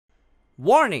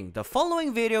Warning, the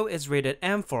following video is rated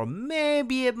M for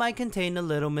maybe it might contain a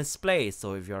little misplay,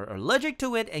 so if you're allergic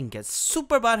to it and get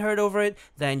super butthurt over it,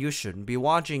 then you shouldn't be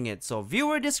watching it, so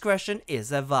viewer discretion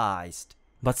is advised.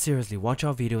 But seriously, watch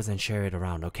our videos and share it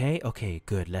around, okay? Okay,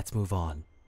 good, let's move on.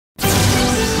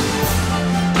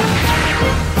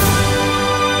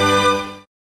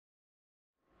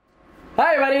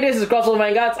 Hi everybody, this is Chronicle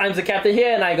Vanguard. I'm ZaCaptain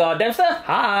here and I got Dempster.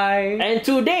 Hi! And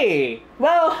today,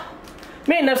 well,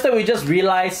 me and Dempster, we just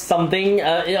realized something.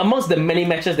 Amongst the many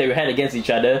matches that we had against each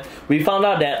other, we found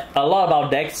out that a lot of our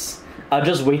decks are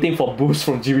just waiting for boosts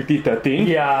from GPT 13.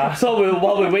 Yeah. So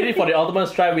while we're waiting for the ultimate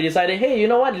strike, we decided, hey, you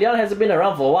know what? Leon hasn't been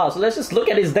around for a while, so let's just look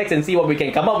at his decks and see what we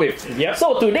can come up with. Yep.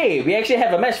 So today, we actually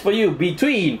have a match for you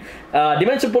between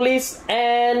Dimension Police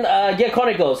and Gear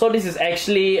Chronicle. So this is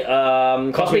actually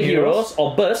Cosmic Heroes,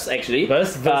 or Burst actually,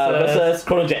 versus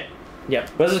Chronojet. Yep.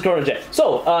 Versus Chronojet.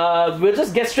 So, we'll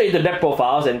just get straight into deck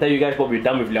profiles and tell you guys what we've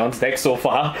done with Leon's deck so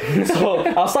far. So,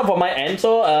 I'll start from my end.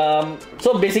 So,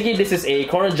 so basically this is a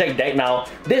Chronojet deck now.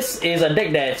 This is a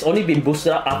deck that's only been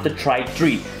boosted up after Try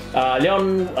 3.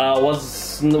 Leon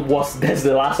that's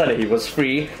the last time that he was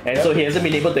free, and so he hasn't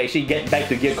been able to actually get back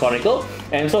to Gear Chronicle.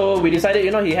 And so we decided,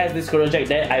 you know, he has this Chronojet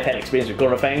deck. I've had experience with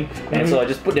Chronofang, and so I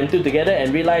just put them two together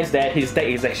and realized that his deck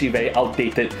is actually very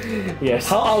outdated. Yes.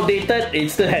 How outdated?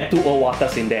 It still had 2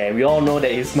 Owatas in there. We all know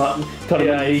that it's not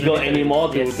tournament legal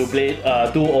anymore to play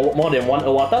more than 1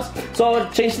 Owatas. So I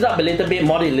changed it up a little bit,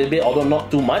 modded it a little bit, although not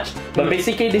too much. But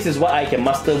basically this is what I can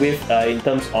muster with in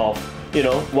terms of, you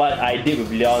know, what I did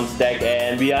with Leon's deck,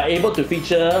 and we are able to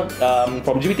feature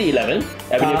from GPT-11,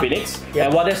 Avenue Phoenix. Yep.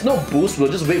 And while there's no boost,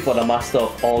 we'll just wait for the master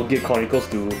of all Gear Chronicles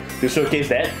to showcase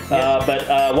that. Yep.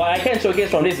 But what I can showcase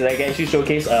from this is I can actually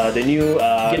showcase the new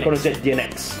Chronojet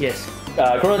DNX. Yes.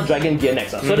 Chrono Dragon DNX.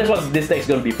 So that's what this deck is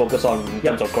going to be focused on in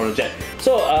terms of Chronojet.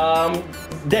 So,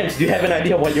 Dems, do you have an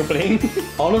idea of what you're playing?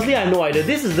 Honestly, I have no idea.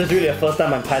 This is literally the first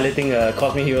time I'm piloting a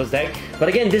Cosmic Heroes deck. But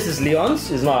again, this is Leon's,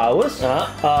 it's not ours.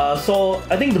 So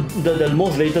I think the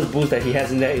most latest boost that he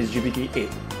has in there is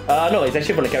GPT-8. No, it's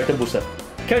actually from the character booster.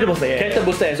 Character booster, yeah. Character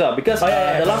booster as well, because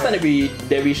the last time that we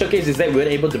showcased is that we were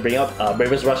able to bring out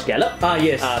Bravest Rush Gallop.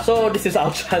 Yes. So this is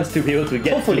our chance to be able to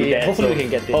get to that. Hopefully we can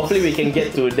get this. Hopefully we can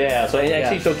get to there. So it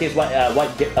actually showcase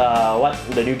what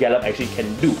the new Gallop actually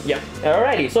can do. Yep.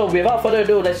 Alrighty. So without further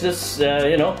ado, let's just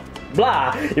you know,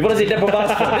 blah. If you want to see deck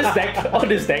profiles for this deck or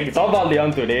this deck, it's all about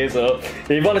Leon today. So if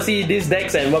you want to see these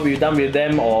decks and what we've done with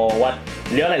them or what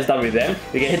Leon has done with them,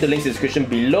 you can hit the links in the description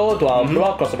below to our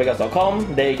blog,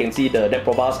 crossoverguys.com. There you can see the deck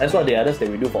profiles as well as the others that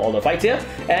we do for all the fights here.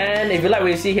 And if you like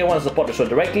what you see here, want to support the show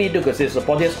directly, do consider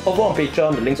supporting us over on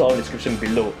Patreon. The links are all in the description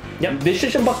below. Yep, the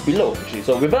description box below actually.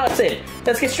 So with that said,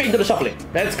 let's get straight into the shuffling.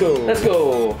 Let's go. Let's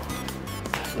go.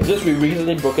 Just we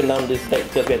recently broken down this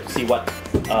deck just to see what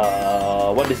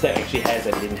this deck actually has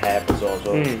and didn't have as well.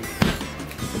 So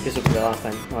this will be the last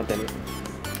time. Oh, damn it.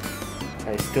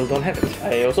 I still don't have it.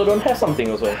 I also don't have something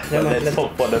also. Yeah, let's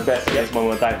hope for the best at this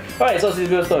moment in time. Alright, so Scissors,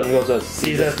 Paper, Stone goes first.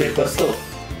 Scissors, Paper, Stone.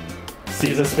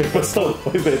 Scissors, Paper, Stone.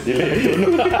 What is that delay?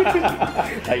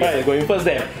 Alright, going first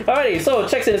then. Alrighty, so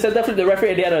checks in the center, flip the referee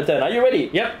at the end of the turn. Are you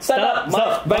ready? Yep. Stand up,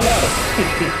 march,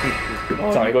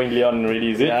 Vanguard. Sorry, going Leon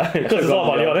already, is it? Yeah, because it's all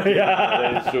about Leon. Yeah,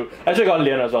 that is true. I should have gone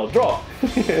Leon as well. Draw.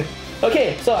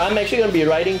 Okay, so I'm actually going to be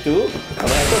riding to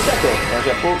Akarimichelle Shackle. I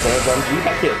shall pull G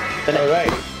back here.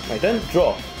 Alright, my turn.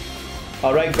 Draw.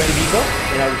 I'll ride Grand Beaver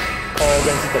and I'll call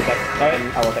Grand Sister back. Alright,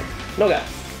 I will attack. No guy.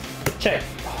 Check.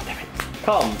 Oh, damn it.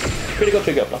 Calm. Critical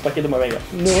trigger. Plus back into my Vanguard.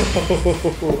 No.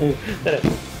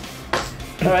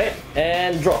 Alright,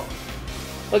 and draw.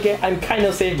 Okay, I'm kind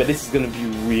of safe, but this is going to be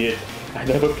weird. I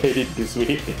never played it this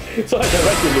way. So I can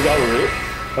ride to look out with it.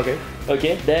 Okay.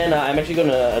 Okay, then I'm actually going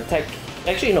to attack.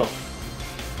 Actually, no.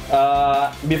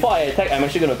 Before I attack, I'm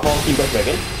actually going to call Feedback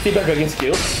Dragon. Feedback Dragon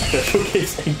skill. To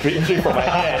showcase a great trick from my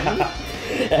hand.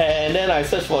 And then I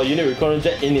search for a unit with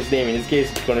Chronojet in its name. In this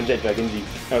case, Chronojet Dragon G.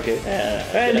 Okay.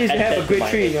 At least you have a great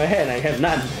tree in your hand. I have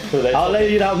none. So I'll let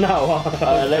it out now.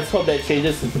 Let's hope that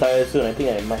changes entirely soon. I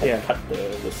think I might have cut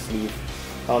the sleeve.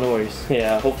 Oh, no worries.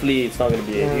 Yeah, hopefully it's not going to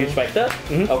be a huge factor.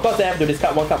 Of course, I have to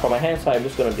discard 1 card from my hand, so I'm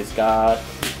just going to discard.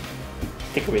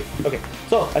 Take away. Okay,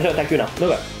 so I shall attack you now.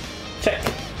 Look at. Check.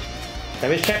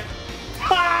 Damage check.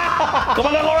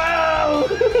 Commander Laurel!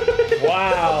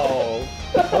 Wow.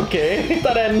 Okay.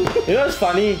 Then, you know what's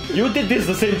funny? You did this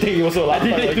the same thing also last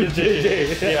time. I did it to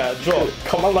JJ. Yeah, draw.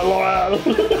 Commander Laurel!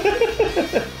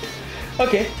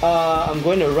 Okay, I'm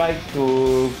going to ride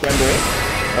to Grand Beret.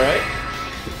 Alright.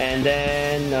 And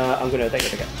then I'm going to attack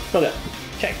the guy. Okay.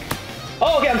 Check.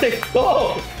 Oh, okay, I'm safe.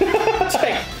 Oh!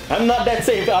 Check. I'm not that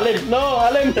safe, Alim. No,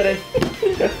 Alim.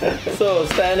 So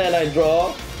stand and I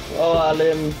draw. Oh,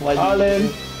 Alim. Alim.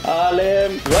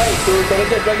 Right to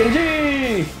Chronojet Dragon G.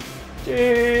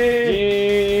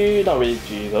 G. Not really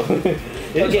G though.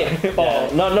 Okay. Oh,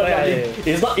 no.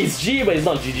 It's not. It's G, but it's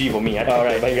not GG for me.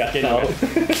 Alright, okay, now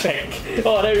check.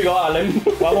 Oh, there we go, Alim.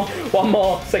 One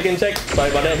more second check. Sorry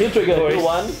about that. Heal trigger. Heal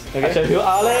 1. Okay. I shall heal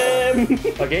Alim.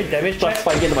 Okay, damage check.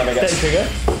 Plus 5 into my Vanguard. Trigger.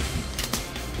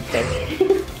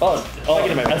 Oh,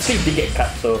 I think did get cut,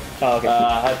 so okay.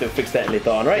 I have to fix that later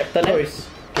on, right? No worries.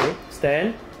 Okay,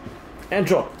 stand and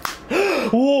draw.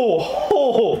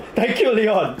 Whoa! Thank you,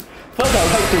 Leon. First, I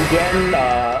would like to Grand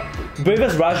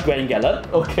Bravest Rush Grand Gallop.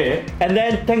 Okay. And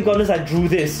then, thank goodness I drew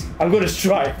this. I'm going to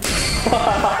strike.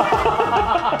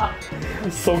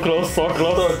 So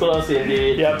close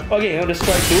indeed. Yep. Okay, I'm going to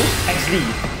strike to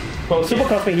X-Lead. Okay. Super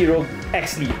Cosmic Hero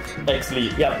X-Lead.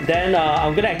 X-Lead. Yep. Then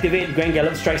I'm going to activate Grand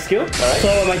Gallop Strike skill. Alright. So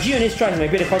when my G unit strikes, my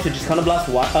ability cost which is Counterblast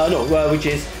 1. Which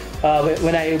is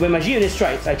when my G unit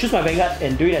strikes, I choose my Vanguard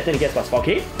and during that turn it gets plus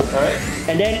 4k. Alright.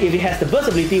 And then if it has the burst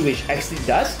ability which X-Lead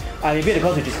does, I maybe the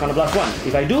cost which is Counterblast 1.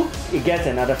 If I do, it gets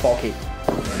another 4k.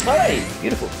 Alright.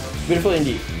 Beautiful. Beautiful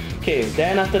indeed. Okay,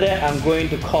 then after that I'm going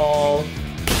to call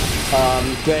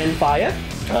Grand Fire.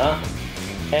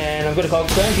 And I'm going to call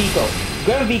Grand Vehicle.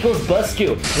 Grand Vehicle's burst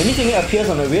skill. When this unit appears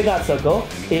on the rearguard circle,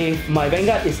 if my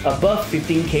Vanguard is above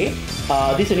 15k,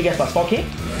 this unit gets plus 4k.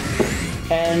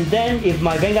 And then if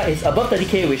my Vanguard is above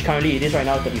 30k, which currently it is right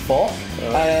now 34,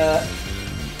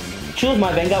 choose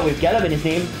my Vanguard with Gallop in his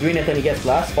name, during that turn it gets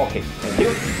plus 4k. Thank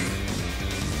you.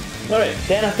 Alright,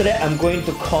 then after that I'm going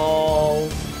to call...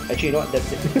 Actually, you know what?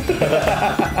 That's it.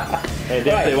 And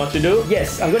that's what you want to do?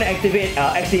 Yes, I'm going to activate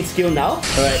X-Lead skill now.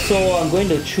 Alright. So I'm going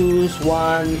to choose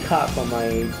one card from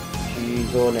my G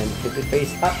zone and flip it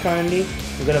face up currently.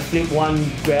 I'm going to flip one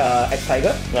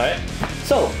X-Tiger. Alright.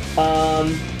 So,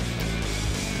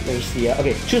 let me see.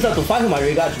 Okay, choose up to 5 of my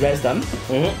rearguards, rest them.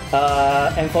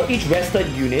 And for each rested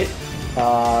unit,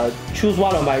 choose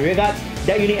one of my rearguards,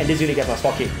 that unit and this unit gets plus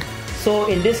 4k. So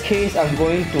in this case, I'm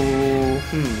going to...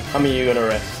 How many are you going to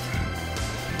rest?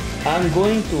 I'm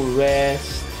going to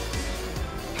rest...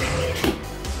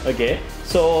 Okay.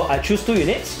 So I choose 2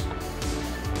 units.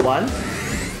 Then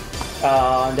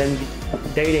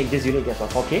this unit gets a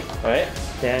 4k. Alright.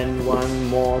 Then one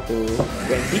more to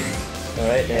 20.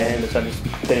 Alright, and this one is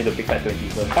turning to big fat 20.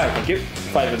 So. Alright, thank you.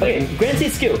 5 of Okay, Grand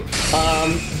Seed skill.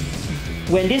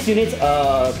 When this unit's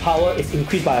power is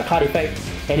increased by a card effect,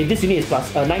 and if this unit is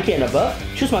plus 9k and above,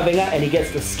 choose my Vanguard and it gets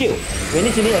the skill. When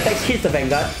this unit attacks hits the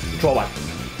Vanguard, draw 1.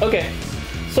 Okay.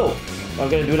 So, what I'm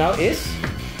gonna do now is...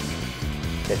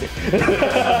 That's it.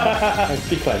 I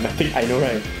think climatic. I know,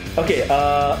 right? Okay,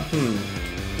 now,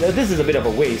 this is a bit of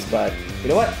a waste, but you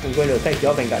know what? I'm going to attack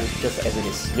your Vanguard just as it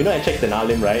is. You know I checked an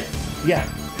Alim, right? Yeah.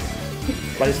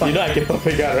 But it's fine. You know I can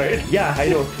perfect guard, right? Yeah, I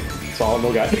know. So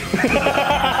no guard.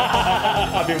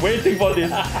 I've been waiting for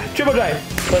this. Triple drive.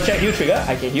 First check, heal trigger.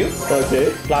 I can heal.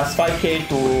 Okay. Plus 5k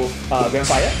to Grand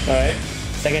Fire. Alright.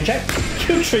 Second check,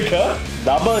 heal trigger.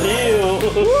 Double heal.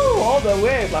 Woo, all the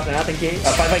way. Plus another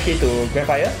 5k to Grand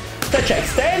Fire. Third check,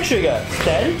 stand trigger.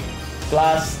 Stand.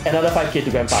 Plus another 5k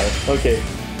to Grand Fire. Okay.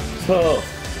 So,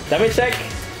 damage check.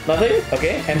 Nothing.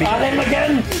 Okay. And Alim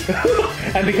again.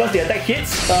 and because the attack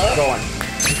hits, draw 1.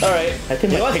 Alright. I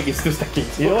think my tank is still stacking.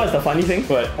 You know what's the funny thing?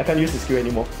 What? I can't use the skill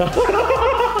anymore. So I'm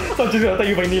just gonna attack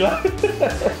you vanilla.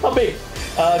 How big?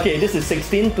 Okay, this is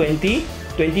 16, 20,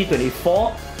 20,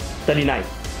 24, 39.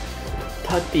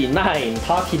 39.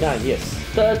 39, yes.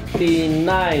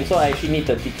 39. So I actually need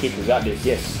 30k to guard this.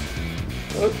 Yes.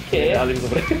 Okay. Alim's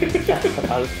over there.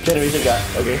 Generation guard.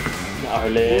 Okay.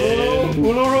 Alim.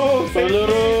 Uluru.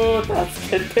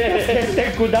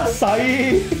 Tatsuke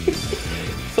kudasai.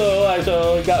 So I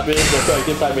shall guard with the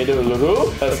proactive side made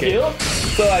Uluru. A skill.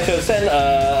 So I shall send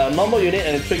a normal unit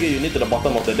and a trigger unit to the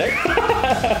bottom of the deck.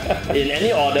 In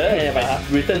any order. And if I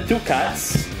return 2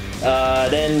 cards,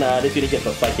 then this unit gets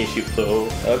a 5k shield. So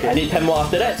I need 10 more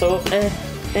after that. So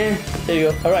there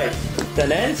you go. Alright. The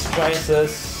lens tries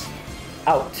us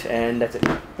out, and that's it.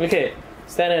 Okay.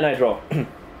 Stand and I draw.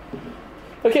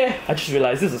 Okay. I just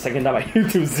realized this is the second time I heal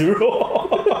to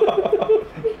 0.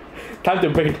 Time to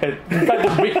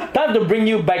bring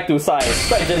you back to size.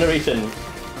 Strike generation.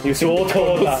 You so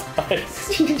tall.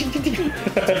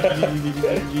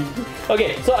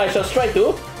 Okay, so I shall strike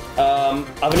to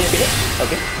Avenir Phoenix.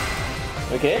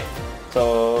 Okay.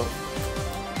 So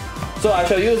So I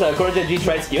shall use a Chronojet G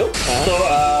strike skill.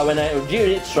 So when I G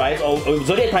unit strikes or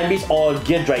Zodiac Time Beast or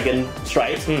Gear Dragon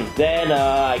strikes, then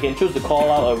I can choose to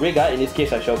call out a Rigard. In this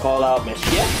case, I shall call out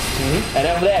Meshkia. And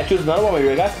after that, I choose another one of my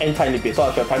Rigards and Time Leap. So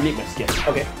I shall Time Leap Meshkia.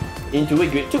 Okay. Into a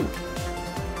grade 2.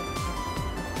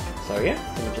 Sorry,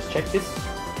 let me just check this.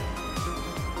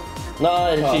 No,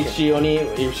 okay. she only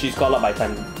if she's called up by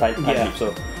time leap.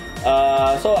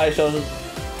 So, I shall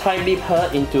time leap her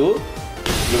into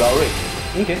Lugao Ray.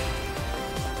 Okay.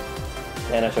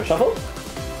 And I shall shuffle.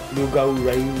 Lugao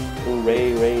Ray.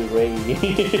 Ray.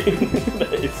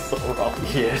 That is so wrong.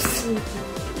 Yes.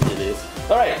 It is.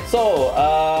 Alright, so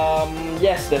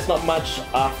yes, there's not much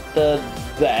after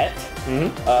that.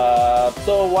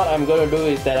 So what I'm gonna do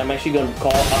is that I'm actually gonna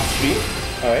call upstream.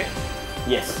 Alright.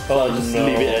 Yes, so I'll just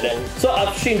leave it at that. So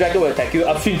upstream dragon will attack you.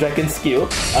 Upstream dragon skill.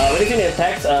 When this unit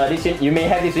attacks, you may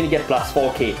have this unit get plus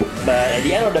 4k. But at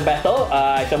the end of the battle,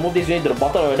 I shall move this unit to the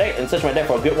bottom of the deck and search my deck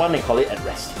for a good one and call it at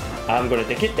rest. I'm gonna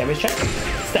take it. Damage check.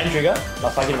 Stand trigger.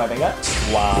 Plus 5 to my Vanguard.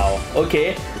 Wow.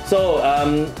 Okay. So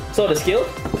so the skill.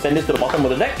 Send this to the bottom of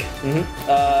the deck.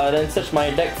 Then search my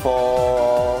deck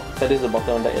for. Send this to the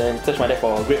bottom of the deck. Then search my deck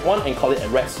for a great one and call it at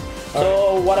rest.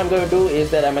 So what I'm going to do is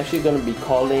that I'm actually going to be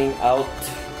calling out.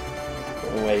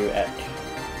 Where you at?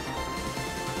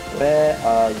 Where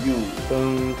are you?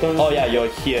 Oh yeah, you're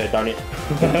here. Darn it.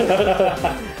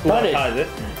 Darn it. Is it?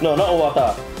 No, not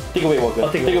Owata. Take away Walker.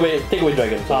 Oh, take away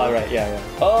Dragon. Right. Yeah.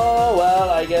 Oh well,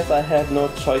 I guess I have no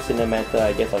choice in the matter.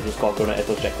 I guess I'll just call Chrono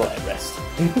Eto Jackal at rest.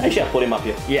 Actually, I'll put him up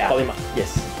here. Yeah. Call him up.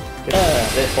 Yes.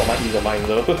 That's for my ease of mind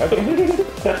though.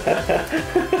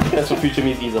 That's for future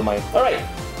me's ease of mind. Alright.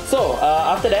 So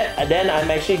after that, then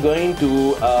I'm actually going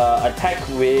to attack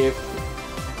with.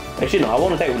 Actually, no, I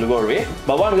won't attack with Lugao Ray.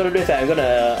 But what I'm going to do is that I'm going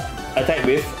to attack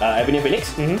with Avenue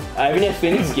Phoenix. Avenue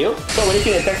Phoenix skill. So when this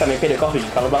unit attacks, I may pay the cost, which is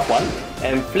counterblast 1,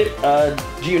 and flip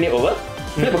G unit over.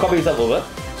 Flip a copy itself over.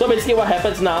 So basically, what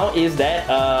happens now is that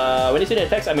when this unit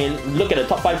attacks, I may look at the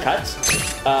top 5 cards.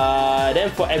 Then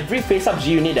for every face-up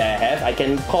G unit that I have, I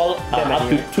can call up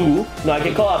to 2. No, I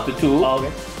can call up to 2. Oh,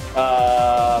 okay.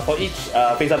 For each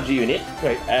face-up G unit.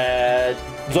 Right.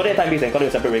 Zodiac Time Beast and call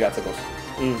them separate Rigard circles.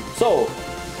 So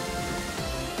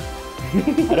I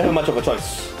don't have much of a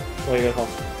choice. What are you gonna call?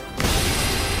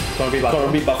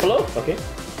 Gonna be Buffalo. Okay.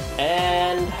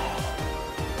 And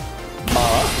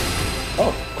Mara.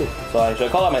 Oh, cool. So I shall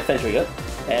call out my stand trigger,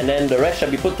 and then the rest shall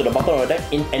be put to the bottom of the deck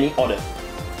in any order.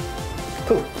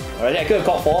 Cool. Alright, I could have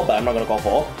called 4, but I'm not gonna call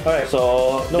 4. Alright,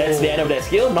 so that's the end of that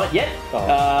skill. Not yet.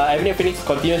 Avenue Phoenix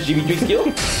continuous GB3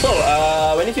 skill. So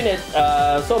when it's in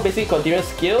so basically continuous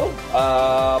skill.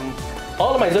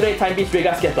 All of my Zodiac Time Beast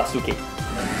Rigas get plus 2k.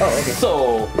 Oh, okay.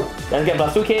 So then get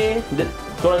plus 2k.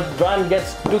 Dran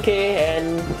gets 2k,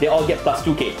 and they all get plus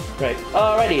 2k. Right.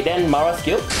 Alrighty, then Mara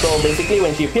skill. So basically,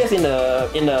 when she appears in the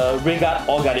Rigard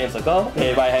or Guardian circle,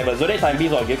 if I have a Zodiac Time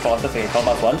Beast or Give Colossus, I can call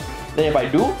plus 1. Then if I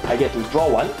do, I get to draw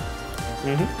 1,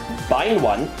 bind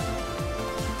 1,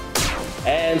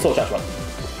 and soul charge 1.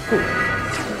 Cool.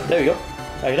 There we go.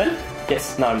 Are you done?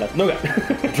 Yes, now I'm done. No good.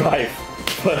 Drive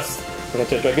first.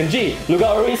 Dragon G.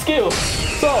 Lugao Ray skill.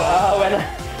 So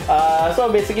so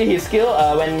basically his skill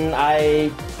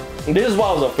this is what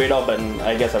I was afraid of, and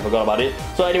I guess I forgot about it.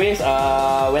 So anyways,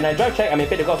 when I drive check, I may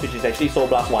pay the cost, which is actually Soul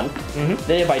Blast 1.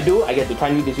 Then if I do, I get to try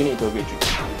and lead this unit into a grade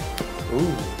 3.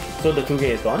 Ooh. So the 2k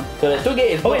is gone? So the 2k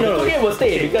is gone. No, the 2k will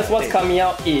stay because what's coming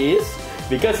out is,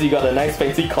 because you got a nice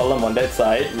fancy column on that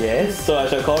side. Yes. So I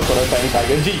shall call Chronojet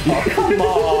Tiger G. Oh, come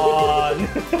on!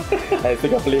 I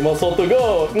think I have 3 more soul to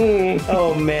go.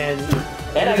 Oh man.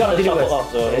 And I got the shuffle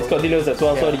off, so it's continuous as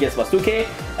well, so it gets plus 2k.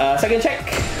 Second check,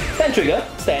 stand trigger,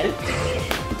 stand.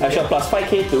 I shall plus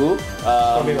 5k to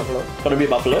Gonna be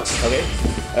Buffalo. Okay.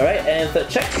 Alright, and third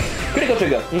check, critical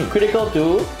trigger. Critical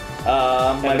to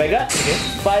my Vanguard.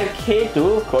 5k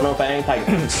to Chrono Fang Tiger.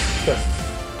 Sure.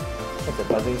 What's the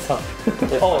buzzing sound?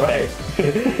 Oh, right.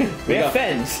 We have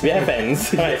fans. We have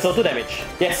fans. Alright, so 2 damage.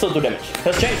 Yes, so 2 damage.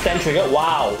 First check, stand trigger.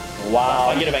 Wow.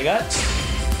 Wow. I get a Vanguard.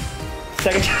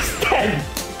 Second check, stand.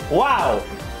 Wow.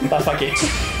 That's fucking.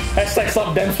 Hashtag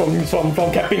stop Dems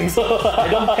from capping. So I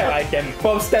don't cap, I can.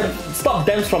 Stop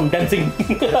Dems from dancing.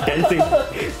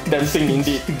 Dancing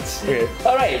indeed. Okay.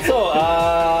 Alright, so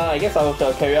I guess I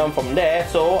shall carry on from there.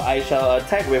 So I shall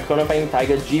attack with Chrono Fang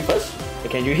Tiger G first.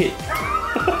 Can you hit?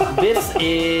 This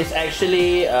is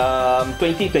actually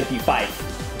 2025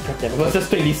 versus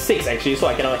 26 actually, so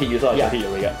I cannot hit you, so I shall hit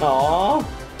your Rigard. Aww.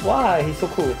 Why? He's so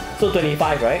cool. So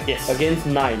 25, right? Yes. Against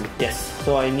 9. Yes.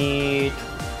 So I need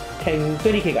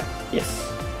 20k guy. Yes.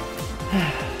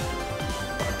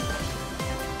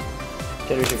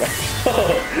 Generation guy.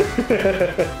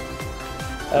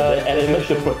 The element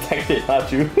to protect it,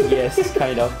 aren't you? Yes,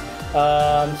 kind of.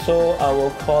 So I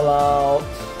will call out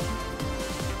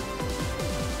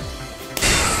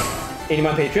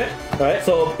 81 Patriot. Alright.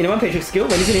 So 81 Patriot skill,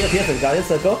 when this unit appears in the Guardian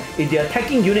Circle, if the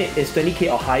attacking unit is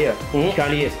 20k or higher, it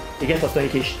currently is, it gets plus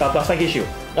 20k, plus 5k shield.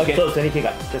 Okay. So it's 20k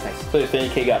guard, just nice. So it's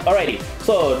 20k guard. Alrighty.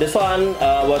 So this one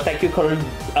will attack you.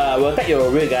 Will attack your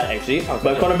rear guard actually,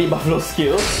 but gonna be Buffalo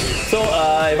skill. So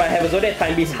if I have a Zodiac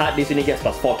Time Beast Heart, this unit gets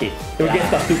plus 4k. It gets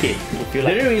plus 2k.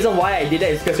 The only reason why I did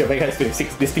that is because your Vanguard is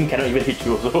 26. This thing cannot even hit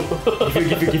you. So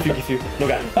give you. No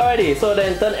guard. Alrighty. So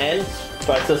then turn ends.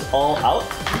 Strikes us all out.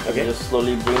 Okay. Just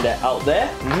slowly bring that out there.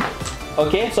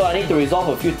 Okay. So I need to resolve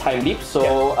a few time leaps.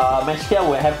 So Meshkia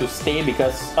will have to stay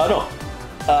because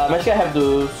Meshkia have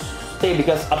to stay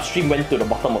because upstream went to the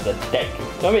bottom of the deck.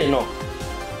 I mean no.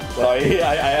 Sorry,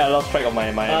 I lost track of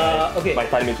my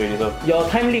time leap already. So your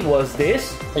time leap was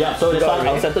this. Yeah, so this one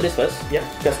I'll settle this first. Yep.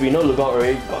 Because we know Lookout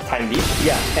already got time leap.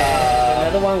 Yeah. And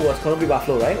another one was Chronojet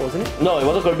Buffalo, right? Wasn't it? No, it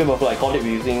wasn't Chronojet Buffalo. I called it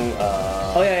using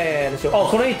Oh yeah. That's true. Oh,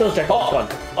 Chronojet Jackpot one.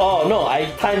 Oh no, I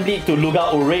time leap to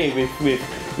Lookout Array with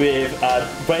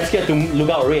Branchcare to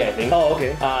Lookout Array, I think. Oh,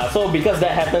 okay. So because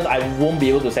that happens, I won't be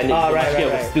able to send it. Branchcare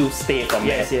will still stay from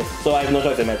there. Yes. So I have no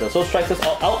choice in the matter. So strikes us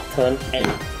all out, turn end.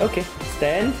 Okay.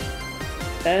 Stand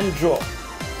and draw.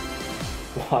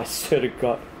 Wow, I swear to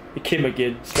God, it came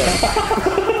again.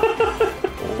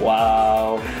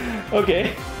 Wow.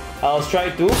 Okay. I'll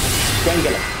strike to Grand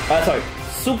Gallop.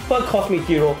 Super Cosmic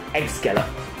Hero X Gallop.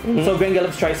 So Grand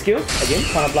Gallop strike skill again.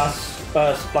 Counter blast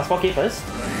plus 4k first.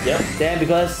 Yep. Then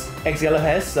because X Gallop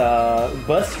has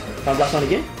burst, counter blast one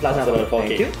again. Blast another 4k.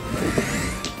 Thank you.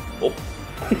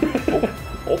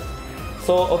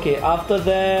 So okay, after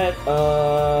that,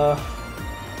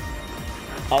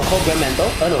 I'll call Grand Mantle.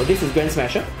 No, this is Grand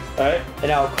Smasher. Alright.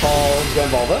 And I'll call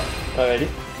Grand Volver. Alrighty.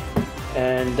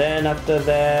 And then after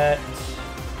that,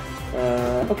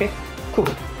 okay, cool.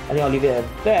 I think I'll leave it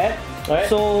at that. Alright.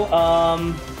 So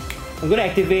I'm gonna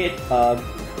activate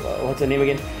what's the name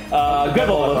again? Grand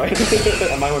Volver.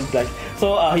 Sorry, my one blank.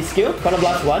 So his skill, Counter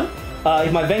Blast 1.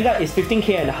 If my Vanguard is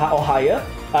 15k and or higher,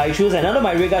 I choose another of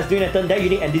my rear guards during a turn. That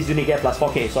unit and this unit get plus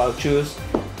 4k. So I'll choose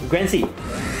Grand Sea.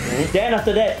 Then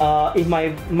after that, if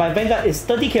my Vanguard is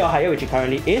 30k or higher, which it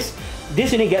currently is,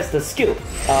 this unit gets the skill.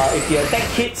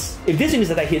 If this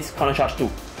unit's attack hits, counter charge 2.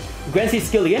 Grand Sea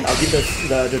skill again, I'll give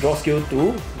the draw skill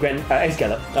to X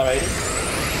Gallop. Alright.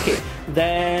 Okay.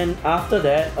 Then after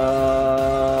that,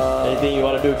 anything you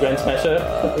want to do, Grand Smasher?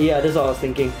 Yeah, that's what I was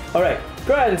thinking. Alright.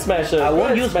 Grand Smasher. I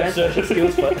won't use Grand Smasher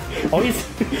skills, but always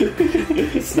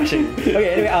smashing. Okay,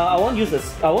 anyway, I won't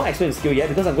explain the skill yet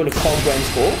because I'm going to call Grand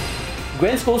Skull.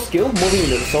 Grand Skull skill, moving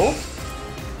into the soul.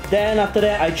 Then after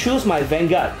that, I choose my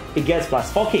Vanguard. It gets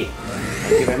plus 4k.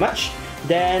 Thank you very much.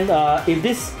 Then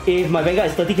if my Vanguard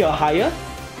is 30k or higher,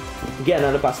 get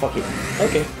another plus 4k.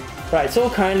 Okay. Right, so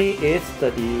currently it's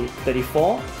 30,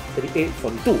 34, 38,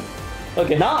 42.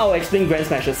 Okay, now I'll explain Grand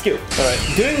Smasher skill. Alright.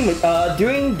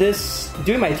 During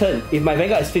my turn, if my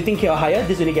Vanguard is 15k or higher,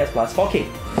 this unit gets plus 4k.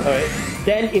 Alright.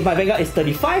 Then if my Vanguard is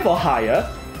 35 or higher,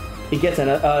 it gets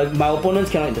my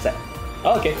opponents cannot intercept.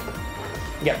 Okay.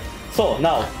 Yep. So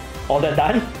now, all that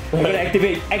done, I'm going to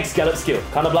activate X Gallop skill.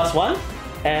 Counter Blast 1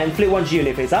 and flip 1 G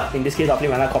unit face up. In this case, I'll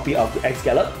flip another copy of X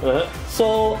Gallop.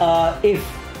 So if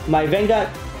my Vanguard,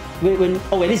 when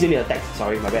this unit attacks,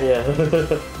 sorry, my bad. Yeah.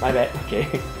 My bad. Okay.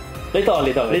 Later on.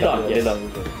 Yes.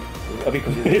 A bit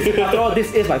confused. After all,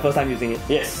 this is my first time using it.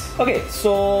 Yes. Okay,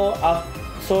 so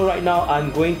right now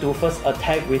I'm going to first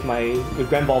attack with my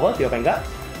Grand Volver to your Vanguard.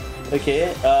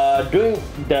 Okay, during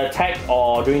the attack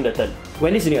or during the turn?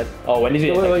 When is unit? Oh, when is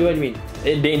it? What do you mean?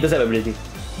 The intercept ability.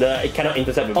 It cannot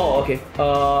intercept ability. Oh, okay.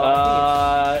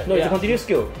 No, it's a continuous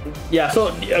skill. Yeah,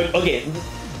 so, okay.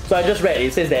 So I just read,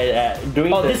 it says that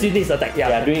during this unit is attack,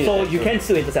 yeah. So you can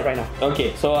still intercept right now.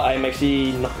 Okay, so I'm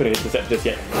actually not going to intercept just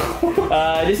yet.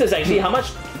 This is actually how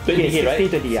much? 20k, right?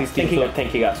 20, yeah.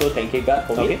 10k guard. So 10k guard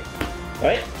for me.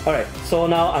 Alright, so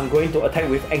now I'm going to attack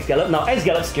with X Gallop. Now X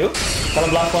Gallop skill, Counter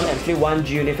Blast 1 and flip 1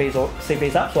 G unit face up,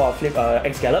 so I'll flip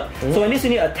X Gallop. So when this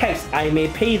unit attacks, I may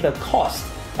pay the cost.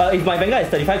 If my Vanguard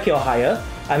is 35k or higher,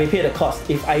 I may pay the cost.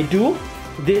 If I do,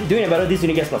 during a battle, this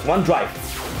unit gets plus 1 drive.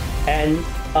 And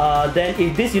then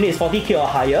if this unit is 40k or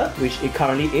higher, which it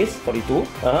currently is, 42,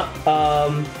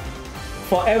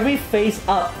 for every face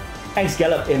up X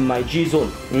Gallop in my G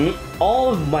zone,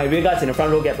 all my rear guards in the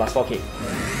front row get plus 4k.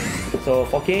 So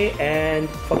 4k and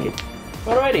 4k.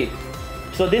 Alrighty.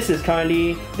 So this is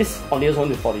currently, this on this one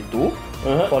is 42,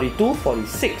 42,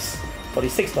 46.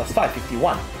 46 plus 5,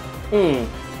 51.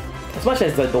 As much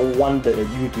as I don't want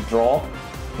you to draw,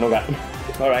 no god.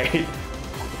 Alright.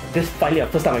 This finally the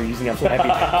first time I'm using it, I'm so happy.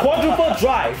 Quadruple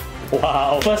drive.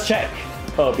 Wow. First check.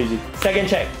 Oh, PG. Second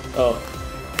check. Oh.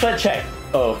 Third check.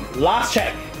 Oh. Last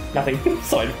check. Nothing.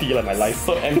 So empty like my life.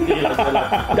 So empty like my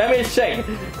life. Damage check.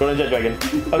 Chronojet Dragon.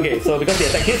 Okay, so because the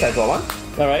attack hits, I draw one.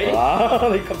 Alright. Wow,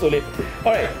 they come so late.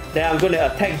 Alright, then I'm going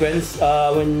to attack I'm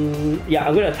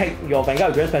going to attack your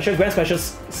Vanguard Grand Special. Grand Special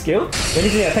skill. When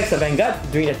it attacks the Vanguard,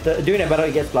 during that battle,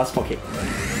 it gets plus 4k.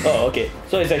 Oh, okay.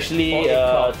 So it's actually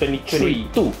 23.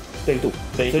 22.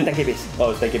 So it's 10k base.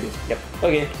 Oh, it's 10k base. Yep.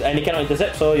 Okay, and it cannot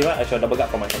intercept, so you're right, I shall double guard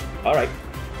for my hand. Alright.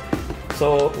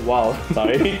 So, wow.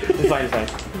 Sorry. It's fine, it's fine.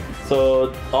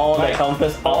 So all the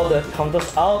counters All the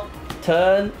counters out.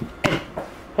 Turn.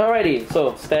 Alrighty,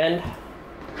 so stand.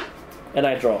 And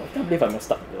I draw. I can't believe I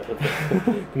messed up.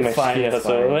 It's fine, it's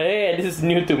So fine. hey, this is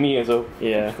new to me, so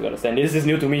Yeah. I forgot to stand this. This is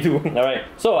new to me too. Alright,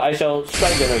 so I shall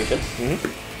strike generation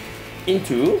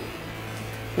into.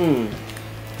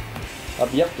 I'll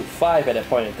be up to 5 at that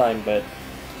point in time, but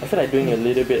I feel like doing a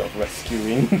little bit of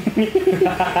rescuing.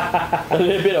 A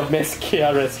little bit of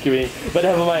Meskia rescuing. But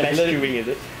never mind. Rescuing, is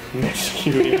it?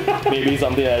 Rescuing. Maybe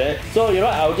something like that. So, you know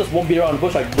what? I'll just won't beat around the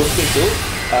bush. I go straight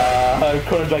to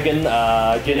Chrono Dragon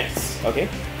Genex. Okay?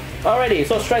 Alrighty,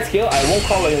 so strike skill. I won't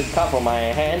call a card from my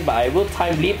hand, but I will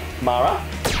time leap Mara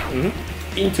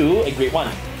into a grade 1.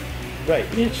 Right.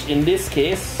 Which in this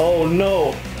case. Oh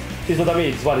no! Please don't tell me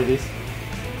it's what it is.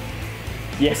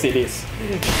 Yes, it is.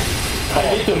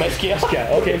 I need to Meskia. Yeah,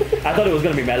 okay. I thought it was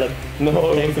gonna be melon.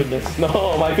 No, Thank goodness.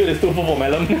 No, my field is too full for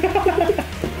melon.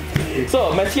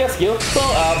 So Meskia skill. So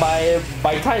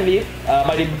by time leap,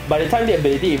 by the time leap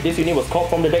ability, if this unit was called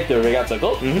from the deck to the Vanguard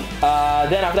circle,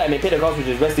 then after that I may pay the cost, which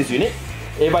is rest this unit.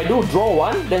 If I do draw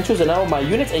one, then choose another of my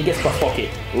units and it gets plus 4k.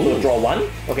 So draw one.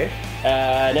 Okay.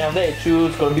 Then after that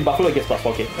choose Columbia Buffalo, it gets plus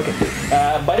 4k.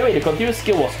 Okay. By the way, the continuous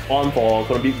skill was on for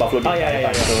Columbia Buffalo.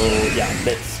 Yeah. So yeah,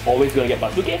 that's always gonna get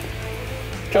plus 2k.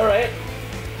 Alright.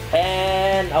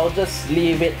 And I'll just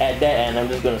leave it at that, and I'm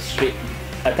just gonna straight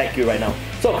attack you right now.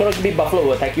 So Columbia Buffalo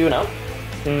will attack you now.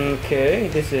 Okay,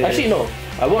 this is... Actually no,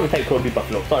 I won't attack Columbia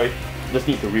Buffalo. Sorry. Just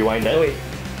need to rewind that. Oh wait.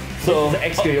 So this is the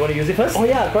X skill, you want to use it first? Oh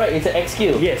yeah, correct. It's an X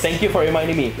skill. Yes. Thank you for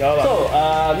reminding me. You're welcome.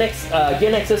 So next,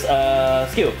 Gear Nexus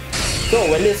skill. So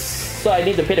when this, so I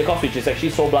need to pay the cost, which is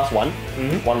actually Soul Blast 1,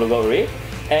 one logo array,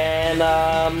 and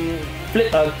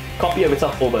flip a copy of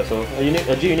itself over. So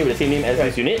a G unit with the same name as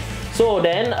this unit. So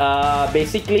then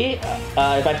basically,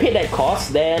 if I pay that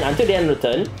cost, then until the end of the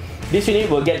turn, this unit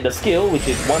will get the skill, which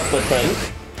is once per turn.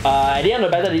 At the end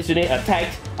of the battle, this unit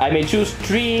attacked. I may choose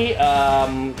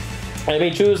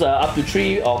up to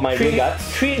 3 of my regards.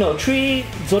 3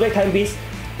 Zodiac time beasts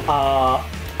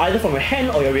either from your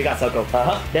hand or your regard circle.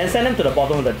 Then send them to the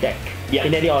bottom of the deck. Yeah.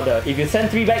 In any order. If you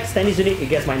send 3 back, stand this unit, it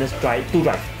gets minus 2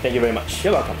 drive. Thank you very much.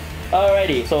 You're welcome.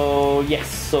 Alrighty, so yes,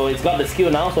 so it's got the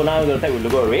skill now, so now I'm going to attack with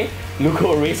Lugo Array.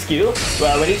 Lugo Array skill.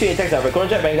 Well, when this unit attacks, I have a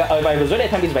Chronojet Vanguard, if I have a Zodiac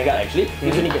time beast Vanguard actually,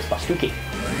 this unit gets plus 2k.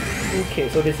 Okay,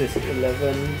 so this is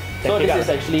 11... So this is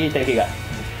actually 10k guard.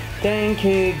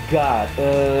 10k guard.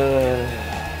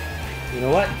 You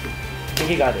know what?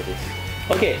 10k guard it is.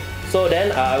 Okay, so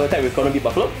then I will attack with Chrono Beat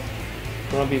Buffalo.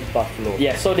 Chrono Beat Buffalo.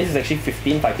 Yeah, so this is actually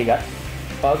 15 5k guard.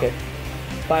 Oh, okay.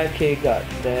 5k guard.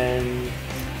 Then...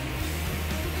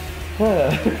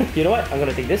 you know what? I'm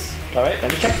gonna take this. Alright,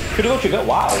 let me check. Critical trigger.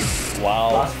 Wow. Wow.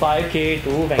 Plus 5k to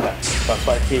Vanguard. Plus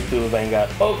 5k to Vanguard.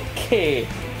 Okay.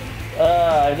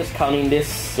 I'm just counting this,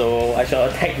 so I shall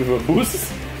attack with a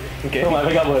boost. Okay. So my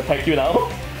Vanguard will attack you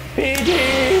now.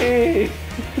 PG!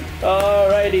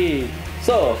 Alrighty.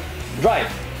 So, drive.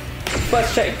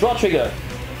 First check, draw trigger.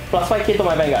 Plus 5k to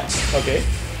my Vanguard. Okay.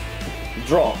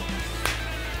 Draw.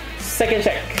 Second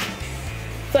check.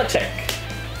 Third check.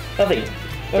 Nothing.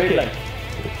 Very Okay. blank.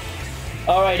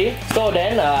 Alrighty. So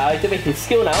then, I activate his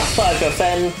skill now. So I shall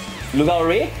send Lugo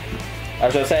Array. I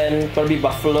shall send Chrono Beat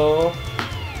Buffalo.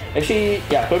 Actually,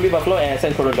 yeah, Chrono Beat Buffalo and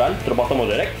send Chronojet to the bottom of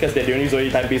the deck because they're the only Zoe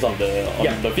time piece on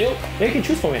the field. Then you can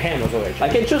choose from your hand also actually. I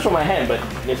can choose from my hand, but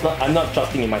it's not. I'm not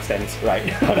trusting in my stance, right?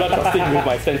 I'm not trusting with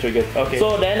my stance triggers. Okay.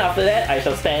 So then after that, I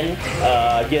shall stand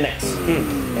Gear Next,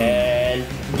 and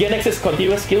Gear Nex's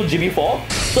continuous skill GB4.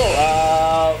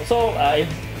 So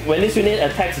when this unit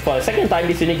attacks for the second time,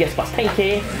 this unit gets plus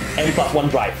 10k and plus 1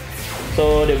 drive.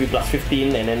 So there'll be plus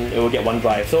 15, and then it will get 1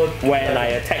 drive. So when I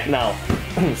attack now,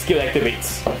 skill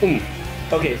activates.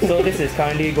 Okay, so this is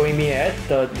currently going me at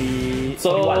 30.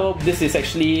 So 41. this is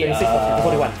actually 26,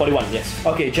 41. 41, yes.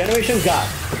 Okay, Generation Guard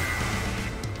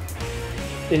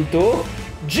into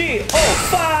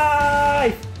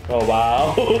GO5! Oh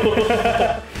wow.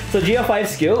 So GO5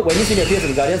 skill, when this unit appears in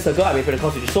the Guardian Circle, I may put a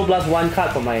cost which is Soul Blast 1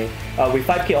 card for my with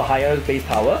 5k or higher base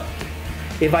power.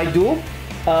 If I do,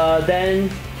 then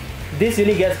this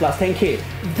unit gets plus 10k.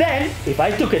 Then, if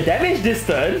I took a damage this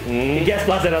turn, it gets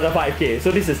plus another 5k.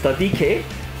 So this is 30k.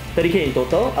 30k in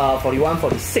total. 41,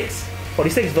 46.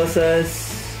 46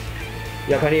 versus...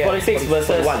 Yeah, 46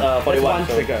 versus 41. That's one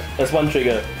trigger. That's one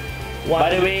trigger.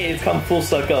 By the way, it's come full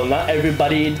circle. Now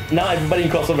everybody in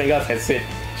Crossover Vanguard has said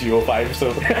 05,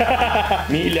 so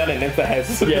me, Leon, and Dempster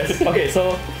has. Yes. Okay,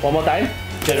 so one more time.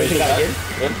 Generation card again.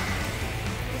 Yep.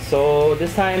 So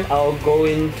this time I'll go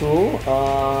into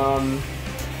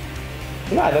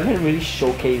you know, I haven't really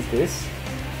showcased this,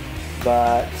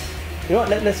 but you know what,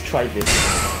 let's try this.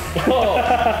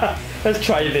 Let's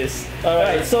try this.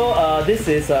 Alright, so this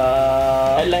is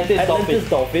Atlantis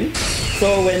Dolphin.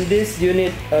 So when this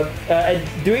unit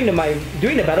during the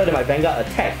battle that my Vanguard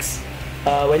attacks,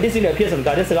 when this unit appears on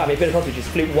Guardian Circle, I may pay the cost, which is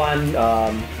flip one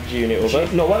G unit over.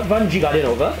 one G Guardian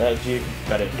over. G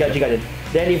Guardian. G Guardian.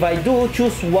 Then if I do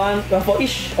choose one for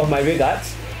each of my rear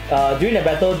guards, during the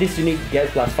battle, this unit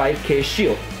gets plus 5k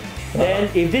shield. Then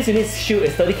if this unit's shield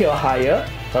is 30k or higher,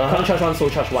 can't charge one, soul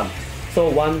charge one. So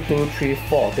 1, 2, 3,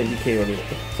 4, 20k only.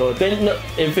 So Then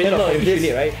if this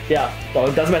unit, right? Yeah. Oh,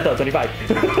 it doesn't matter. 25.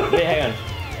 Wait, hang on.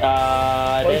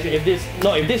 Then if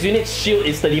this unit's shield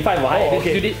is 35 or higher, this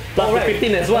unit plus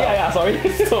 15 as well. Yeah, sorry.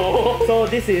 so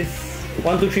this is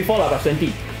 1, 2, 3, 4 plus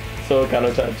 20. So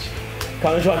counter charge.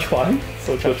 Counter charge 1.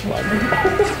 So charge 1.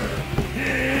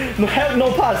 No help,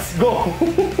 no pass. Go.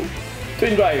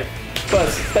 Twin drive.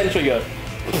 First, stand trigger.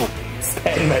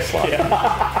 Stand match 1.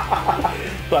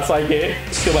 Plus 5k.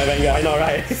 Kill my Vanguard. I know,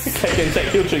 right? Second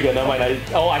check, kill trigger. Never mind.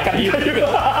 I can't heal.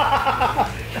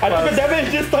 I took a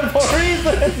damage this time for a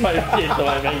reason. My shit to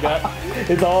my Vanguard.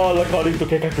 It's all according to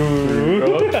Kekaku.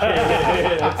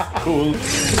 Okay, that's cool.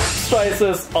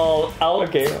 Strices all out.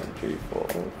 Okay. 1, 3, 4,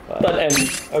 5. Third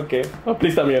end. Okay. Oh,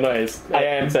 please tell me you're not ace. I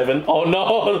am. 7. Oh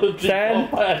no! 10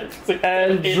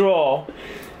 and 8. draw.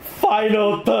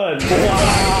 Final turn.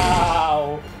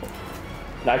 Wow.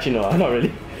 Actually, no, not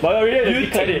really. But I really You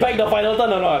take back the final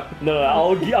turn or not? No,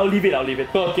 I'll leave it.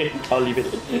 Okay. I'll leave it.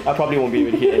 I probably won't be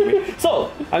able to hit anyway.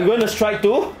 So I'm going to strike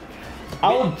 2.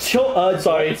 I'll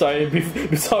Sorry to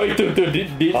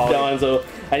did that one, so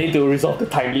I need to resolve the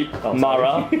time leap.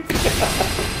 Mara. Do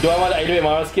I want to activate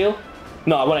Mara's skill?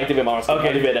 No, I want to activate Mara's skill. Okay.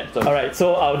 I'll activate that. So. Alright,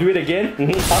 so I'll do it again.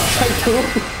 I'll try to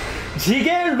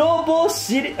Jigen Robo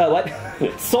Shiri what?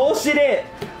 So Shiri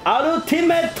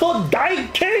Ultimate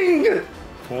Daiking!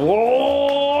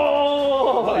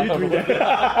 Whoa! How are you doing that?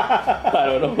 I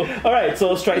don't know. Alright,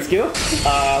 so strike skill.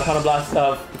 Counter blast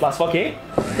plus 4k.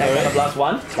 Then counter blast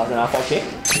 1 plus another 4k.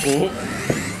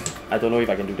 I don't know if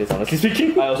I can do this, honestly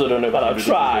speaking. I also don't know, but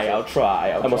I'll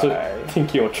try. I'm also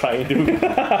thinking of trying to.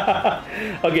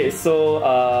 Okay, so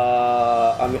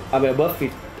I'm above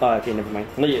 50. Okay, never mind.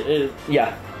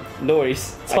 Yeah, no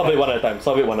worries. Solve it one at a time.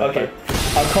 Okay.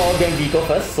 I'll call Grand Vehicle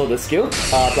first, so the skill.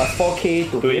 Plus 4k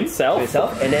to himself,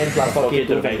 and then plus 4k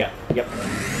to the Vanguard. Yep.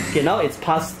 Okay, now it's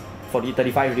past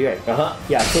 35 already, right?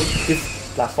 Yeah, so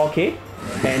this plus 4k,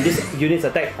 and this unit's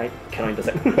attack, I cannot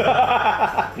intercept.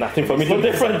 Nothing for me. No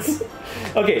difference.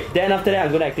 Okay, then after that,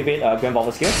 I'm going to activate Grand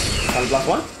Volver skill. Plus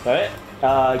 1. Alright.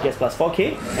 Gets plus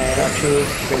 4k, and I'll choose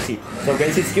Grand Seed. So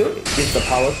Grand Seed skill gives the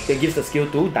power, it gives the skill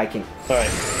to Daiking.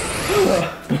 Alright.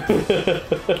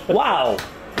 Wow!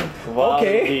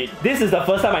 Okay, indeed. this is the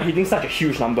first time I'm hitting such a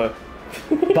huge number.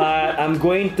 But I'm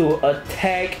going to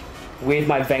attack with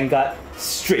my Vanguard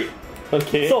straight.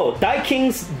 Okay. So,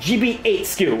 Daiking's GB8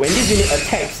 skill, when this unit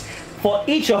attacks, for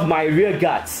each of my rear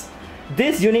guards,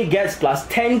 this unit gets plus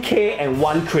 10k and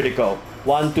 1 critical.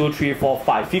 1, 2, 3, 4,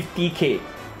 5, 50k.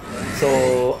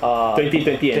 So, 20,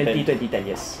 20, and 20, 20, 10,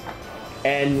 yes.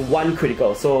 And 1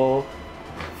 critical, so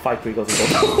 5 criticals in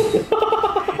total.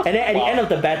 And then at the end of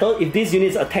the battle, if this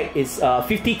unit's attack is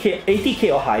 50k,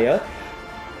 80k or higher,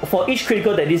 for each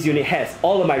critical that this unit has,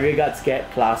 all of my rear guards get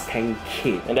plus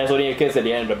 10k. And that's only a case at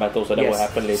the end of the battle, so that will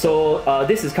happen later. So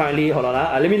this is currently, hold on,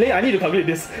 I need to calculate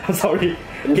this. I'm sorry.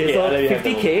 Okay, so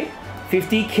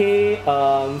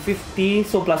 50k, 50,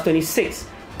 so plus 26.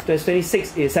 Plus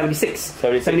 26 is 76.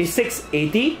 76,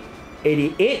 80,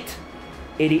 88,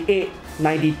 88,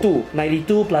 92.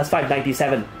 92 plus 5,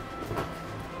 97.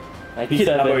 I hit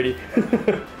the number already.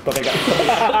 Perfect.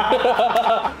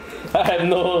 I have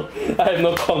no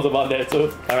comms about that,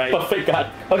 so alright. Perfect card.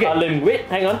 Okay. Alim, wait,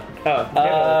 hang on.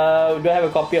 Do I have a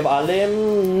copy of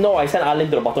Alim? No, I sent Alim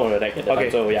to the bottom of the deck at the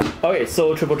time, so yeah. Okay,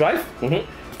 so triple drive.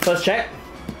 First check.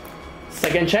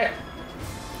 Second check.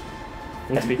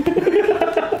 SP.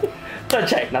 Third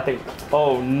check, nothing.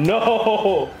 Oh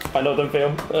no! Final turn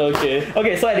fail. Okay.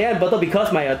 Okay, so at the end of the battle,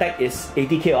 because my attack is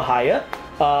 80k or higher,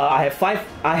 I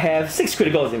have 6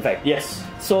 criticals in fact. Yes.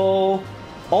 So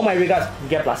all my regards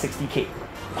get plus 60k.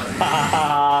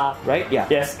 Right? Yeah.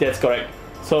 Yes, that's correct.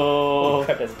 So Oh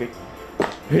crap, that's big.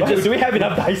 Do we have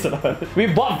enough dice or not? we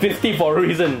bought 50 for a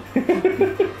reason.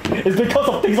 It's because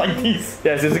of things like these.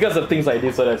 Yes, it's because of things like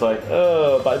this, so that's why.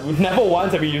 But never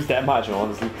once have we used that much,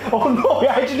 honestly. Oh no, we're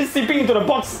actually sipping into the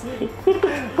box.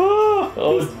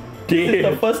 Oh This is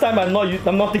dear. the first time I'm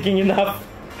not thinking enough.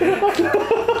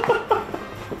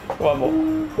 One more.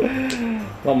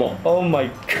 One more. Oh my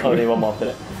god. Only one more after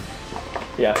that.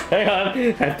 Yeah, hang on.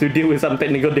 I have to deal with some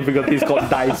technical difficulties called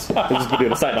dice. I'll just put it on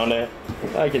the side down there.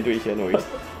 I can do it here, no worries.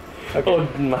 Okay. Oh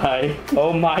my.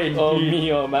 Oh my. Oh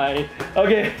me, oh my.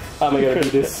 Okay. How am I gonna do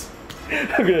this?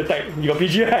 I'm gonna type. You got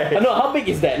PG, right? No, how big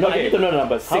is that? No, I need to know the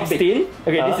numbers. How big? 16.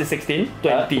 Okay, Uh-huh. this is 16.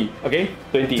 20. Okay?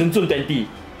 20. 20.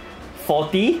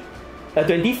 40.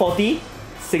 20, 40,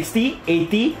 60,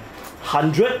 80,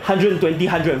 100, 120,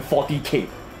 140k.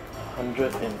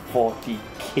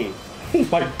 140k. Oh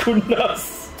my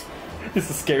goodness. This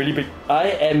is scarily big. I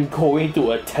am going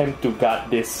to attempt to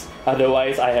guard this.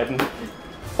 Otherwise, I haven't.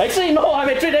 Actually, no, I'm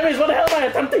at 3 damage. What the hell am I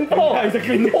attempting for? Yeah,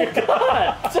 exactly. Oh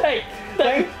god! Check!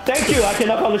 Thank you, I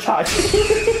cannot call the charge.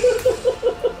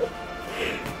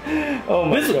 Oh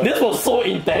my god. This was so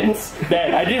intense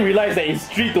that I didn't realize that it's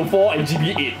 3 to 4 and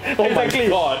GB8. Oh Exactly. my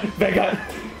god. Vanguard.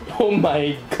 Oh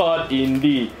my god,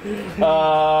 indeed.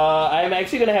 I'm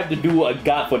actually gonna have to do a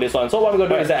guard for this one. So what I'm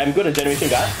gonna do is that I'm gonna generation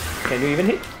guard. Can you even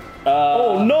hit?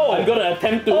 Oh no. I'm gonna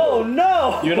attempt to. Oh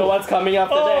no! You know what's coming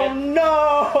after Oh that?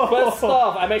 no! First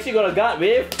off, I'm actually gonna guard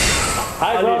with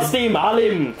High Ground Steam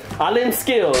Alim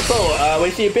skill. So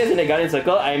when she appears in the guardian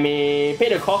circle, I may pay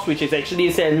the cost, which is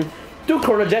actually send 2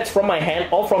 Chronojets from my hand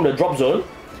or from the drop zone.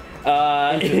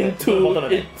 the bottom of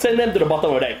the deck. Send them to the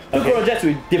bottom of the deck. 2 Okay. Chronojets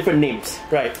with different names.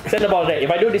 Right. Send them to the deck.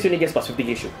 If I do this, unit gets plus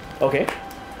 50 issue. Okay.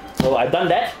 So I've done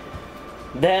that.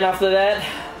 Then after that,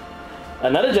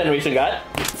 another generation guard.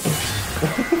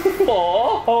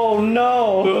 4. Oh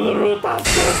no! Uluru Task.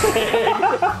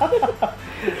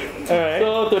 Alright.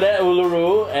 So to that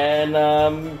Uluru, and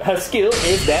her skill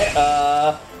is that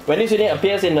when this unit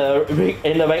appears in the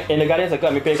guardian circle,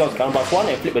 I may pay cost count +1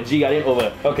 and flip a G guardian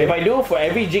over. Okay. If I do, for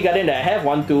every G guardian that I have,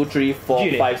 1, 2, 3, 4, G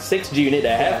unit. 5, 6 G unit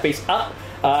that I have, face up,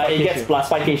 it gets shield. plus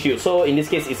 5k shield. So in this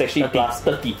case, it's actually 30. plus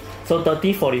 30. So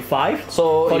 30, 45.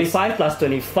 So 45 plus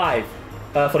 25.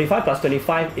 45 plus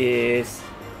 25 is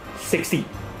 60.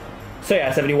 So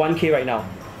yeah, 71k right now.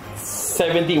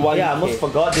 71. Yeah, I almost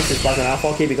forgot this is plus another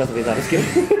 4k because of his other skill.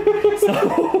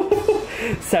 So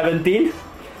 17,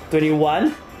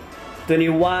 21,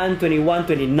 21, 21,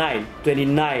 29,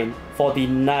 29,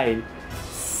 49,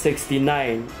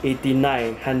 69,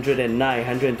 89, 109,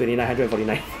 129,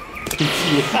 149.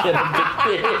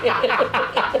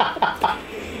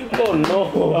 Oh no.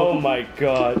 Oh my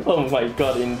god. Oh my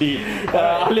god, indeed.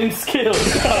 Alim skill.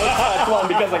 Charge 1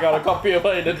 because I got a copy of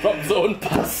her in the drop zone.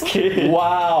 Pascal.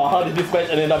 Wow, how did this match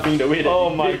end up being the way that Oh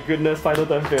it my did? goodness, final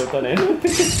turn fail, turn in.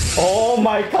 Oh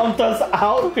my, counters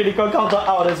out, critical counter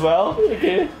out as well.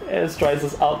 Okay. And strikes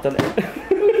us out, turn in.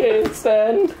 Okay,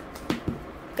 stand.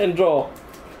 And draw.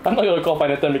 I'm not gonna call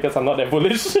final turn because I'm not that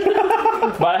bullish.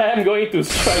 But I am going to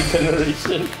strike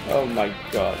generation Oh my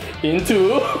god.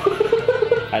 into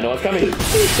I know what's coming.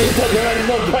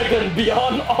 Interdimensional Dragon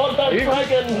Beyond Order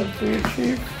Dragon. 2,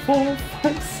 3, 4,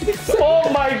 5, 6.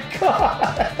 Oh my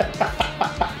god.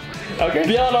 Okay.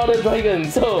 Beyond Order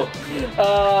Dragon. So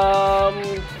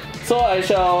I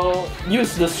shall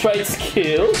use the strike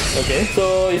skill. Okay.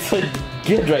 So it's a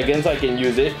Gear Dragon, so I can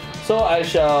use it. So I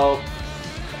shall.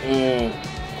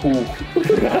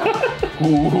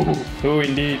 Who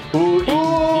indeed. Who?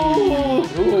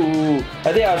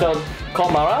 I think I shall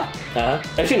call Mara.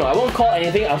 Actually, no, I won't call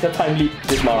anything. I'll just time lead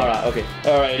this Mara. Alright, okay.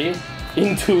 Alrighty.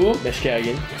 Into. Meshkia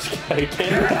again.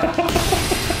 Again.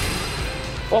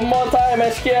 One more time,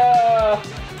 Meshkia.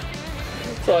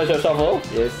 So I shall shuffle.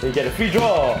 Yes, you get a free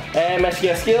draw. And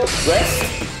Meshkia skill. Rest.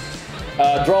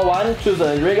 Draw 1. Choose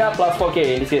a Riga plus 4k.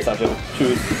 In this case, I shall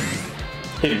choose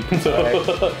him. So,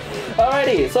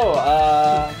 alrighty. So,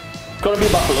 gonna be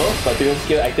Buffalo. Continuous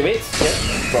skill activates. Yep.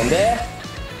 From there.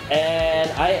 And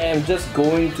I am just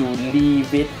going to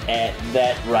leave it at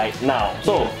that right now.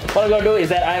 So what I'm going to do is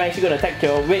that I'm actually going to attack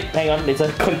your... Wait, hang on. It's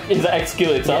an X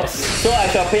skill itself. Yes. So I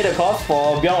shall pay the cost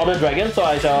for Beyond Order Dragon. So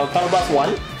I shall counter blast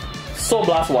 1. Soul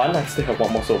Blast 1. I still have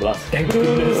one more Soul Blast. Thank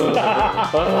goodness.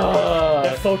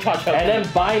 That's so charged up. And then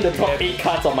bind the top 8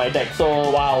 cards of my deck.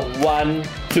 So wow. 1,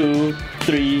 2,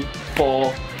 3,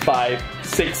 4, 5,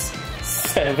 6,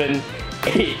 7,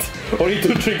 8. Only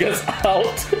 2 triggers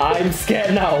out. I'm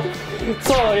scared now.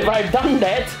 So if I've done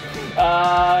that,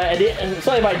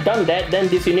 then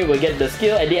this unit will get the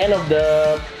skill at the end of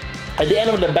the At the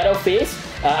end of the battle phase,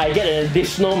 I get an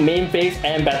additional main phase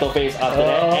and battle phase after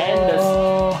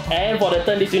that. And for the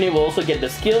turn, this unit will also get the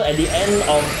skill at the end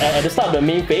of at the start of the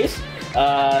main phase.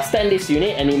 Stand this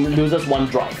unit and it loses 1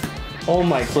 drive. Oh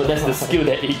my god. So that's the skill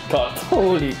that it got.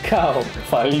 Holy cow.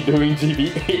 Finally doing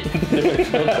GB8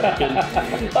 Dimensional Dragon.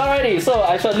 Alrighty, so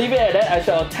I shall leave it at that. I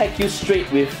shall attack you straight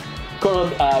with Chrono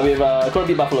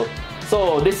Beat Buffalo.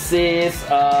 So this is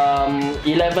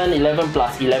 11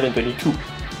 plus 11, 22.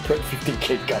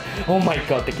 15k gun. Oh my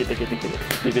god, take it.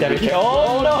 Damn it.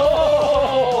 Oh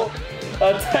no!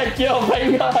 Attack your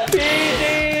Vanguard!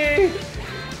 PD!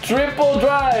 Triple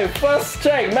drive! First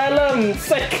check, Malum!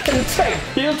 Second check,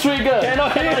 heal trigger!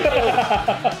 Cannot heal!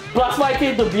 Plus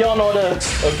 5k to Beyond Order!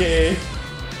 Okay.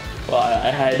 Well,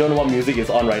 I don't know what music is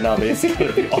on right now, but it's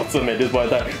gonna be awesome at this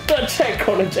point in time. Third check,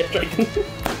 Chronojet Dragon!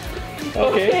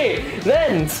 Okay,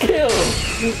 then skill!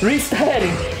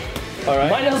 Restand!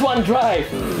 Alright. -1 drive.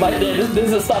 This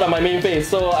is the start of my main phase,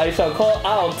 so I shall call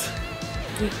out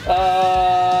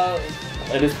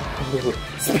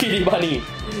Speedy Bunny.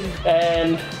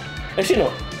 And actually no,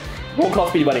 won't call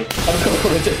Speedy Bunny. I'm just gonna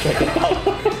Chronojet Dragon out.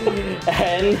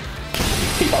 And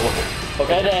keep up work.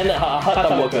 Okay, and hard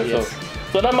time worker. Yes.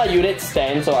 So none of my units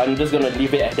stand, so I'm just gonna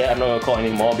leave it at that. I'm not gonna call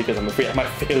anymore because I'm afraid I might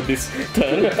fail this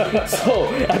turn. So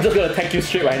I'm just gonna attack you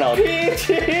straight right now.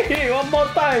 PG! One more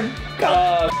time!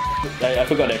 I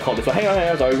forgot that I called this one. Hang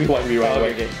on, sorry, rewind.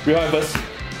 Okay. Rewind first.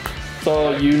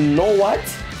 So you know what?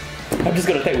 I'm just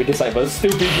gonna attack with this side first.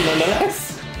 Still PG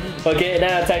nonetheless. Okay,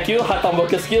 then I attack you. Hard time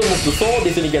worker skill, move to soul.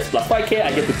 This only gets plus 5k.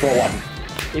 I get to draw 1.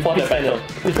 For the battle.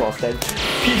 Please draw stand.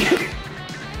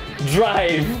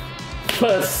 Drive.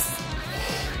 First.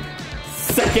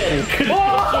 Second.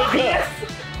 Oh, yes!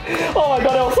 Oh my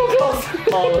god, that was so close!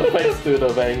 All thanks to the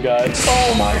Vanguard.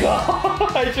 Oh my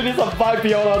god! I actually survived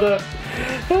Beyond Order.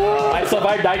 I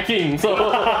survived Night King, so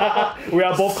we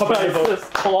are both compatible.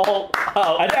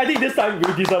 I think this time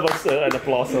we deserve an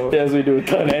applause. So. Yes, we do.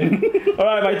 Turn end.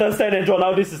 Alright, my turn, stand and draw.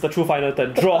 Now this is the true final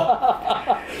turn.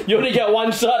 Draw. You only get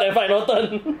 1 shot at final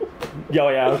turn.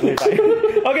 Yeah, okay, fine.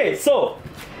 Okay, so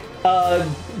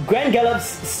Grand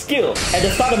Gallop's skill at the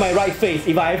start of my right phase.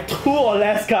 If I have 2 or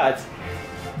less cards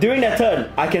during that turn,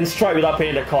 I can strike without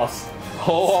paying the cost.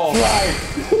 Oh, Strike.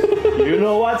 You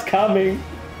know what's coming.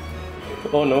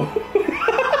 Oh no.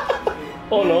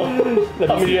 Oh no.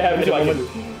 How many do you have at the moment?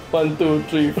 1, 2,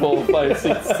 3, 4, 5,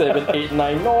 6, 7, 8,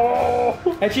 9. No.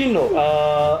 Actually no.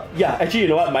 Yeah. Actually, you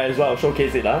know what? Might as well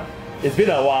showcase it. It's been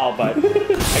a while, but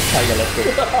X-Tiger, let's go.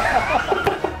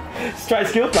 Strike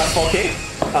skill plus 4k.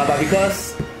 But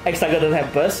because X-Tiger doesn't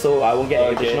have burst, so I won't get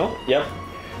any additional. Yep.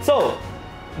 So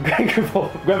Grand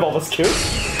Revolver skill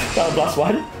plus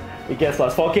 1. It gets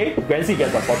plus 4k. Grand Seed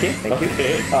gets plus 4k. Thank you.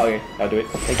 Oh, okay, I'll do it.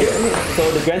 Thank you.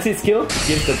 So the Grand Seed skill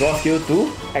gives the draw skill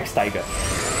to X-Tiger.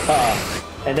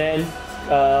 And then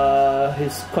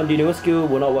his continuous skill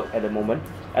will not work at the moment.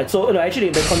 And so no, actually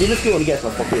the continuous skill only gets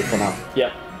plus 4k for now.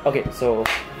 Yep. Okay, so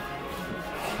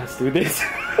let's do this.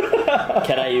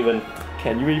 Can I even?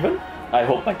 Can you even? I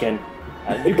hope I can.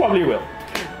 You probably will.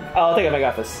 I'll take a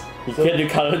Vanguard first. So, can you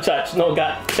counter charge? No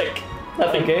guard. Check.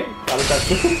 Nothing. Okay. Counter charge.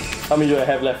 How many do I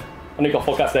have left? I only got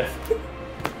 4 cards left.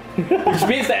 Which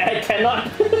means that I cannot.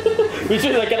 Which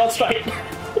means I cannot strike.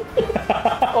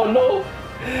 Oh no.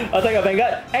 I'll take a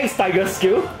Vanguard. X-Tiger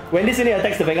skill. When this unit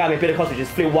attacks the Vanguard, I may pay the cost, which is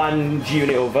flip 1 G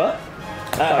unit over.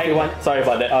 Sorry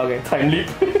about that. Okay. Time leap.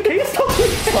 Can you stop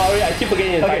it? Sorry, I keep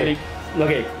forgetting the time leap.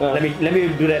 Okay, let me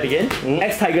do that again.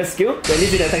 X-Tiger skill. When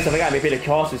this unit attacks the Vanguard, I may pay the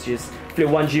cost, which is flip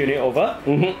 1 G unit over.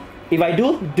 If I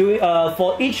do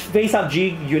for each face up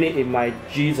G unit in my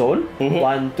G zone,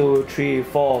 1, 2, 3,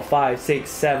 4, 5, 6,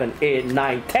 7, 8,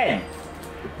 9, 10.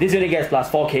 This unit gets plus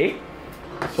 4k.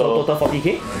 So total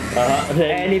 40k.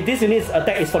 And if this unit's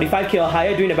attack is 45k or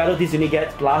higher during the battle, this unit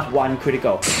gets plus 1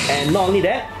 critical. And not only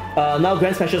that, now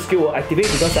Grand Special skill will activate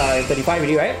because I'm 35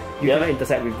 already, right? You cannot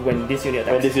intercept with when this unit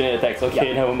attacks. When this unit attacks,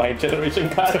 okay, never mind. Generation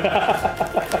card.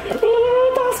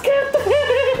 Basket!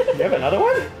 You have another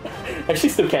one? Actually,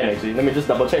 still can actually. Let me just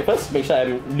double check first. Make sure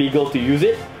I'm legal to use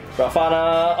it.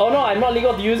 Rafana. Oh no, I'm not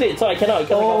legal to use it, so I cannot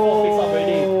because I got 4 face up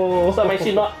already. So I'm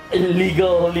actually not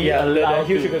illegally allowed. The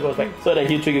heal trigger goes back. So the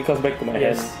heal trigger comes back to my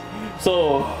hand.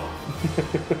 So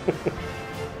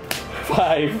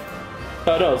 5.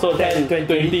 Oh no, so 10,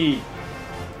 20,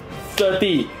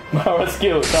 30. Mara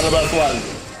skill, counter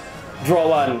 +1. Draw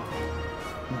 1.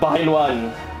 Bind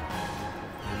 1.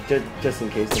 Just in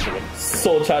case.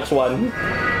 Soul charge 1.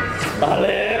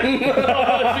 Alan!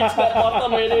 Reach that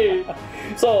bottom already.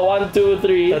 So 1, 2,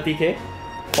 3. 30k.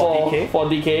 40k.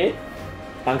 40k.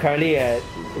 I'm currently at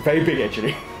very big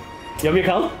actually. You want me to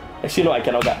count? Actually, no, I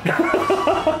cannot guard.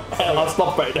 I'll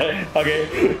stop right there.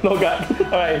 Okay, no guard.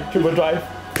 Alright, triple drive.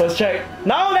 First check.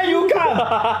 Now then you come!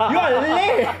 You are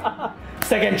late!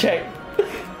 Second check.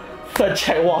 Third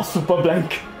check, wow, super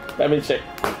blank. Let me check.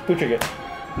 2 trigger.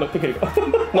 No, okay.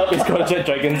 No, it's Chronojet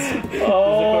Dragons.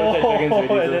 Oh, It's Chronojet Dragons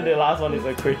already, and then the last one is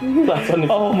a crit. Last one is...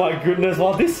 Oh my goodness,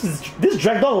 wow, this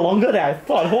dragged on longer than I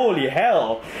thought. Holy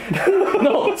hell.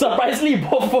 No, surprisingly,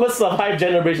 both of us survived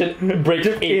Generation Break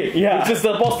 8, yeah. which is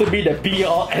supposed to be the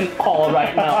be-all and all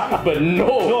right now. But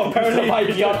no, apparently you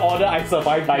survived Beyond Order, I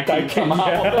survived Viking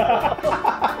somehow.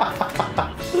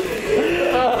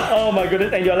 Oh my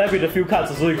goodness, and you're left with a few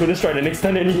cards, so you couldn't strike the next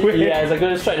turn anyway. Yeah, I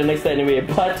couldn't strike the next turn anyway.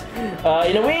 But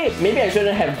in a way, maybe I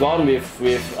shouldn't have gone with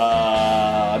maybe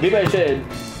I should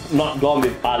have not gone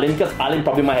with Arlene, because Arlene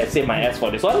probably might have saved my ass for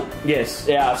this one. Yes.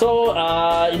 Yeah, so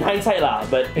in hindsight lah,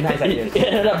 but In hindsight, yes. it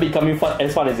ended up becoming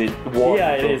as fun as it was.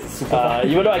 Yeah, it is. Super fun.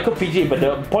 Even though I could PG, but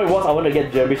the point was I wanted to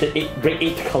get Generation 8, Break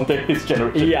 8 to counter his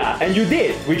generation. Yeah, and you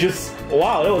did, which is,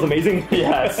 wow, that was amazing.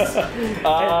 Yes.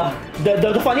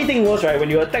 The funny thing was, right, when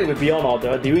you attack with Beyond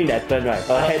Order during that turn, right,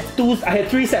 I had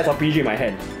 3 sets of PG in my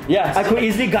hand. Yes. I could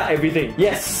easily guard everything.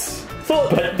 Yes. So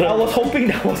I was hoping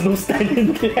there was no stand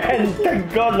in the end.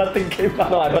 Thank God nothing came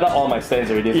out. No, I put up all my stands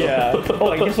already. So. Yeah.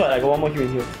 Oh, and guess what? I got one more heal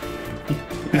in here.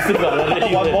 You still got another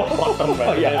One more. bottom,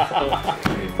 right? Yeah.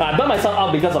 I burned myself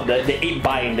out because of the 8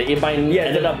 bind. The 8 bind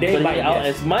ended up burning me out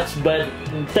as much, but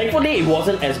thankfully it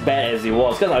wasn't as bad as it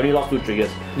was because I only lost 2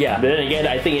 triggers. Yeah. But then again,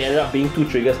 I think it ended up being 2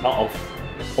 triggers out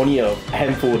of only a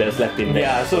handful that's left in there.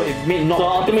 Yeah, so it made not... So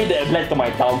ultimately that led to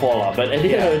my downfall lah. But at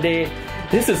the end of the day,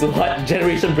 this is what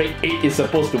Generation Break 8 is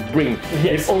supposed to bring.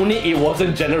 Yes. If only it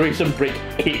wasn't Generation Break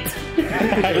 8.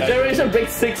 If Generation Break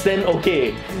 6, then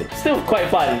okay. Still quite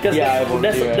fun. Because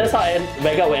that's how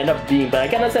Vanguard will end up being. But I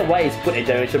can understand why it's put at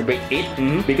Generation Break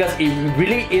 8. Because it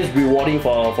really is rewarding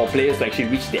for players to actually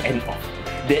reach the end of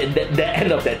the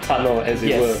end of that tunnel, as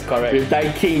it were. Correct. With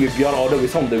Die King, with Beyond Order,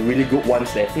 with some of the really good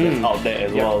ones that's out there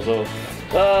as well. So,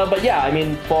 but yeah, I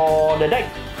mean, for the deck,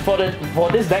 for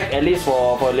this deck, at least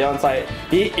for Leon's side,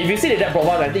 if you see the deck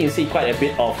profile, I think you see quite a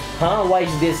bit of why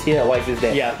is this here, why is this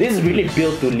there? Yeah. This is really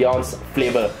built to Leon's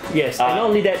flavor. Yes, and not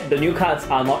only that, the new cards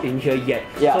are not in here yet.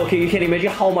 Yeah. So okay, you can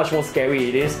imagine how much more scary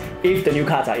it is if the new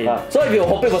cards are in. So if you're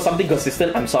hoping for something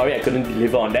consistent, I'm sorry I couldn't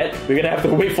deliver on that. We're gonna have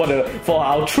to wait for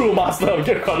our true master of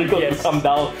the Chronicle to come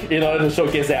down in order to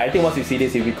showcase that. I think once you see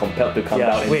this, you'll be compelled to come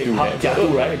down and do that. There are 2,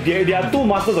 right? There are 2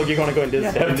 masters of Chronicle in this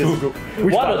group.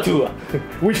 Which one or 2?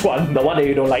 Which one? The one that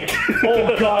you don't like.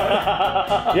 Oh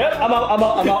god. Yep, I'm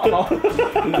out.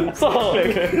 So,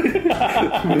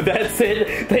 with that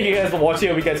said, thank you guys for watching.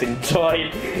 Hope you guys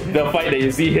enjoyed the fight that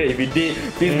you see here. If you did,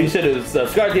 please be sure to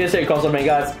subscribe to the Console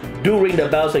Vanguards. Do ring the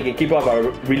bell so you can keep up our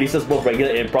releases, both regular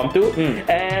and impromptu.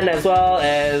 And as well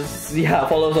as,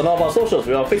 follow us on all of our socials.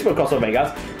 We're on Facebook, Console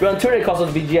Vanguards. We're on Twitter, Console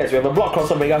VGS. We have a blog,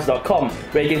 ConsoleVanguards.com,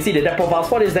 where you can see the deck profiles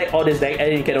for this deck, or this deck,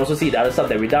 and you can also see the other stuff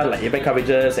that we've done, like event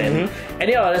coverages and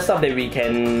any other stuff that we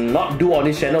can not do on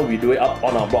this channel. We do it up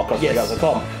on our blog,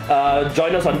 ConsoleVanguards.com.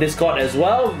 Join us on Discord as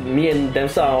well. Me and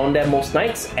Dempster are on there most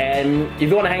nights. And if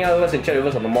you want to hang out with us and chat with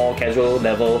us on a more casual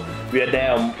level, we're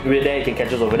there. You can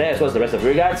catch us over there as well as the rest of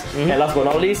your guys. And last but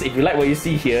not least, if you like what you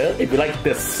see here, if you like,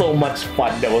 there's so much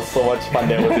fun. There was so much fun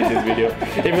that was in this video.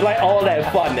 If you like all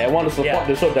that fun and want to support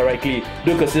the show directly,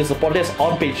 do consider supporting us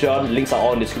on Patreon. Links are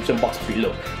all in the description box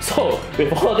below. So,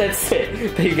 with all that said,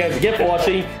 thank you guys again for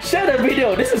watching. Share the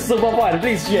video. This is super fun.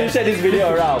 Please share this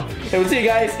video around. And we'll see you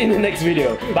guys in the next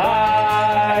video.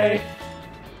 Bye!